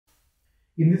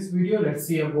In this video, let's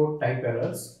see about type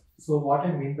errors. So what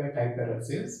I mean by type errors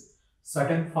is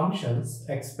certain functions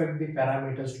expect the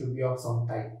parameters to be of some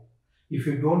type. If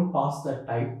you don't pass that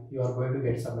type, you are going to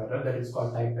get some error that is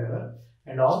called type error.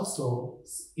 And also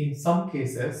in some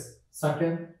cases,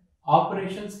 certain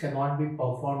operations cannot be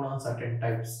performed on certain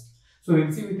types. So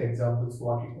we'll see with examples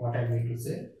what I mean to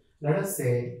say. Let us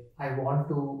say I want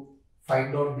to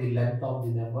find out the length of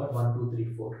the number 1, 2,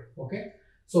 3, 4. Okay.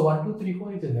 So 1, 2, 3,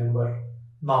 4 is a number.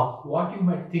 Now, what you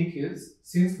might think is,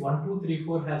 since 1, 2, 3,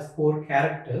 4 has 4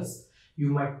 characters, you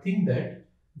might think that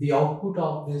the output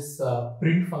of this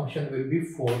print function will be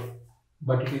 4,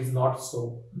 but it is not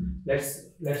so.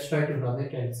 Let's try to run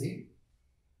it and see.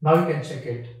 Now you can check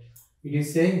it. It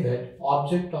is saying that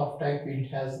object of type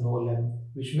int has no length,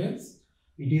 which means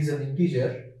it is an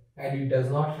integer and it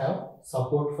does not have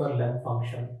support for length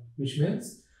function, which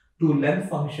means to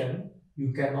length function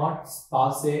you cannot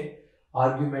pass a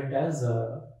argument as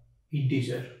a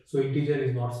integer. So integer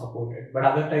is not supported, but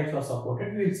other types are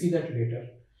supported. We will see that later.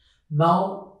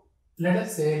 Now let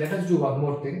us do one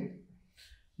more thing.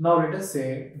 Now let us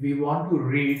say we want to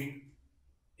read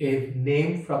a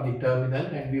name from the terminal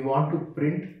and we want to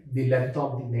print the length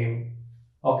of the name.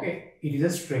 Okay, it is a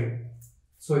string,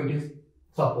 so it is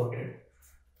supported.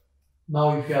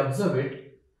 Now if you observe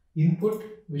it, input,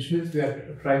 which means we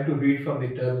are trying to read from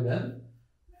the terminal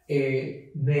a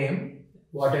name,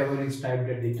 whatever is typed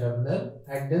at the terminal,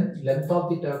 and then length of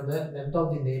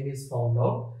the name is found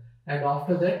out, and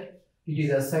after that it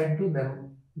is assigned to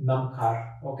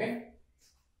numcar. Okay,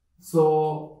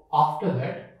 so after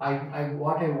that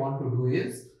what I want to do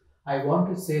is I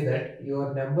want to say that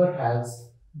your number has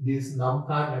this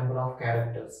numcar number of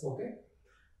characters. Okay,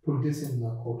 put this in the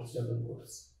quotes, double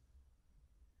quotes.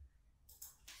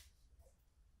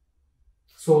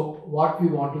 So what we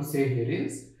want to say here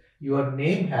is your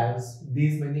name has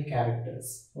these many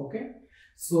characters. Okay,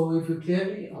 so if you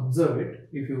clearly observe it,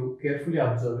 if you carefully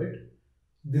observe it,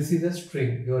 this is a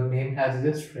string. Your name has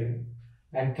a string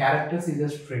and characters is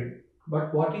a string.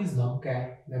 But what is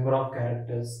numcar, number of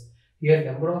characters? Here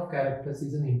number of characters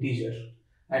is an integer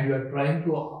and you are trying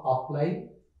to apply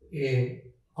a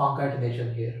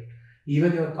concatenation here.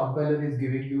 Even your compiler is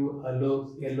giving you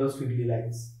yellow squiggly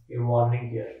lines, a warning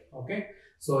here. Okay,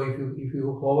 so if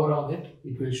you hover on it,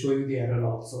 it will show you the error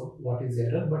also. What is the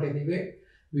error? But anyway,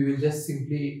 we will just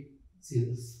simply see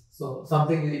this. So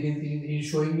something it is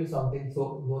showing you something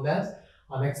so known as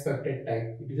unexpected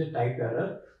type. It is a type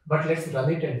error. But let's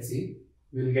run it and see.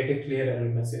 We will get a clear error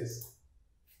message.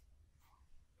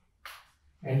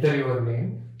 Enter your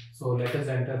name. So let us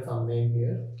enter some name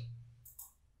here.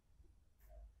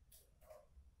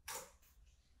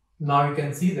 Now you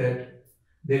can see that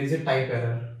there is a type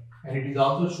error, and it is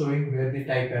also showing where the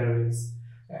type error is.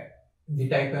 The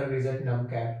type error is at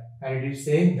numcar, and it is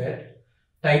saying that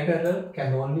type error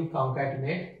can only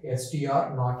concatenate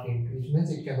str not int, which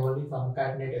means it can only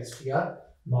concatenate str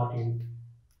not int.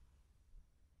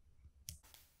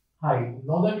 Hi,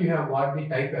 now that you have got the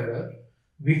type error,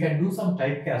 we can do some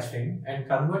typecasting and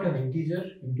convert an integer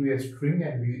into a string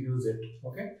and we use it.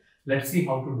 Okay, let's see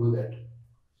how to do that.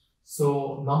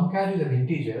 So numcar is an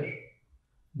integer.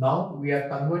 Now we are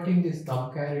converting this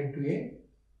numcar into a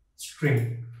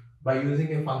string by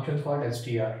using a function called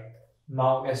str.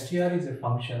 Now str is a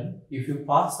function. If you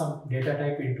pass some data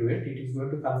type into it, it is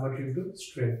going to convert into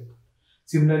string.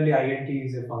 Similarly, int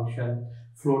is a function,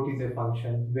 float is a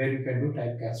function where you can do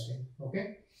typecasting.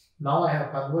 Okay. Now I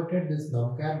have converted this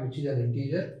numcar, which is an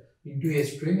integer, into a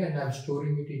string and I am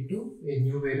storing it into a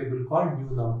new variable called new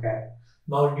numcar.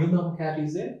 Now new numcar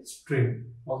is a string.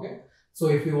 Okay. So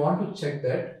if you want to check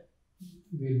that,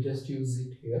 we'll just use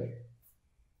it here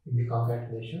in the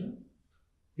concatenation.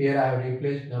 Here I have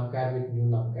replaced numcar with new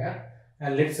numcar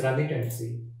and let's run it and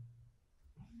see.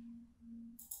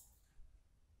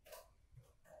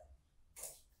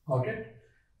 Got it?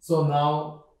 So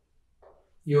now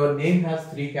your name has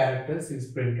 3 characters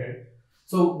is printed.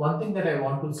 So one thing that I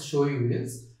want to show you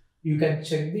is you can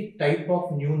check the type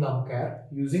of new numcar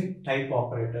using type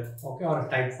operator, okay, or a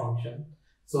type function.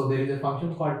 So there is a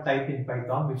function called type in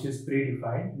Python which is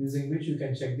predefined, using which you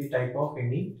can check the type of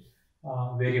any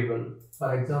variable.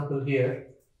 For example, here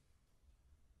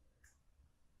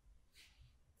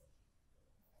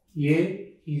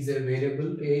a is a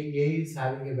variable, a is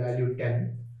having a value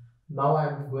 10. Now I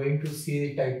am going to see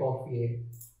the type of a.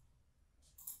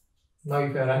 Now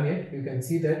if I run it, you can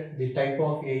see that the type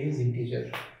of a is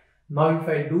integer. Now if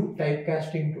I do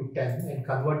typecasting to 10 and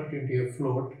convert it into a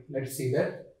float, let's see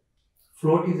that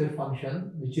float is a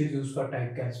function which is used for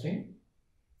typecasting,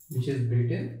 which is built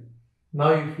in.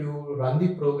 Now if you run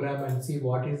the program and see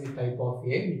what is the type of A,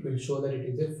 it will show that it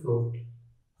is a float.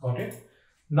 Got it?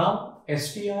 Now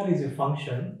str is a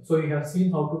function. So you have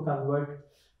seen how to convert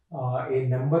a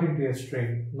number into a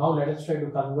string. Now let us try to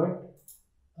convert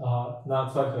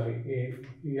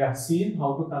you have seen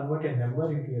how to convert a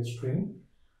number into a string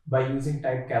by using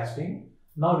typecasting.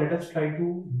 Now let us try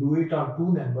to do it on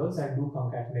two numbers and do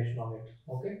concatenation on it.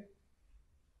 Okay.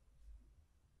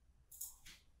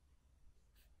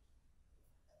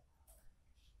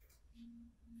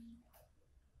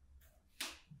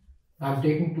 I'm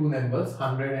taking two numbers,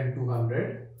 100 and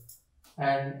 200,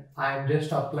 and I'm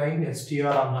just applying str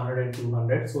on 100 and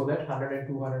 200 so that 100 and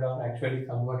 200 are actually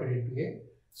converted into a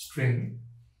string.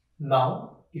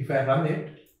 Now, if I run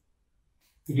it,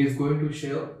 it is going to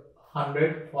show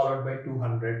 100 followed by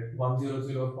 200,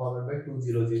 100 followed by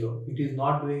 200. It is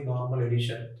not doing normal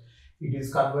addition. It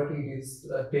is converting, it is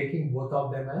taking both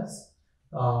of them as,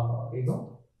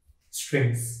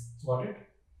 strings. Got it?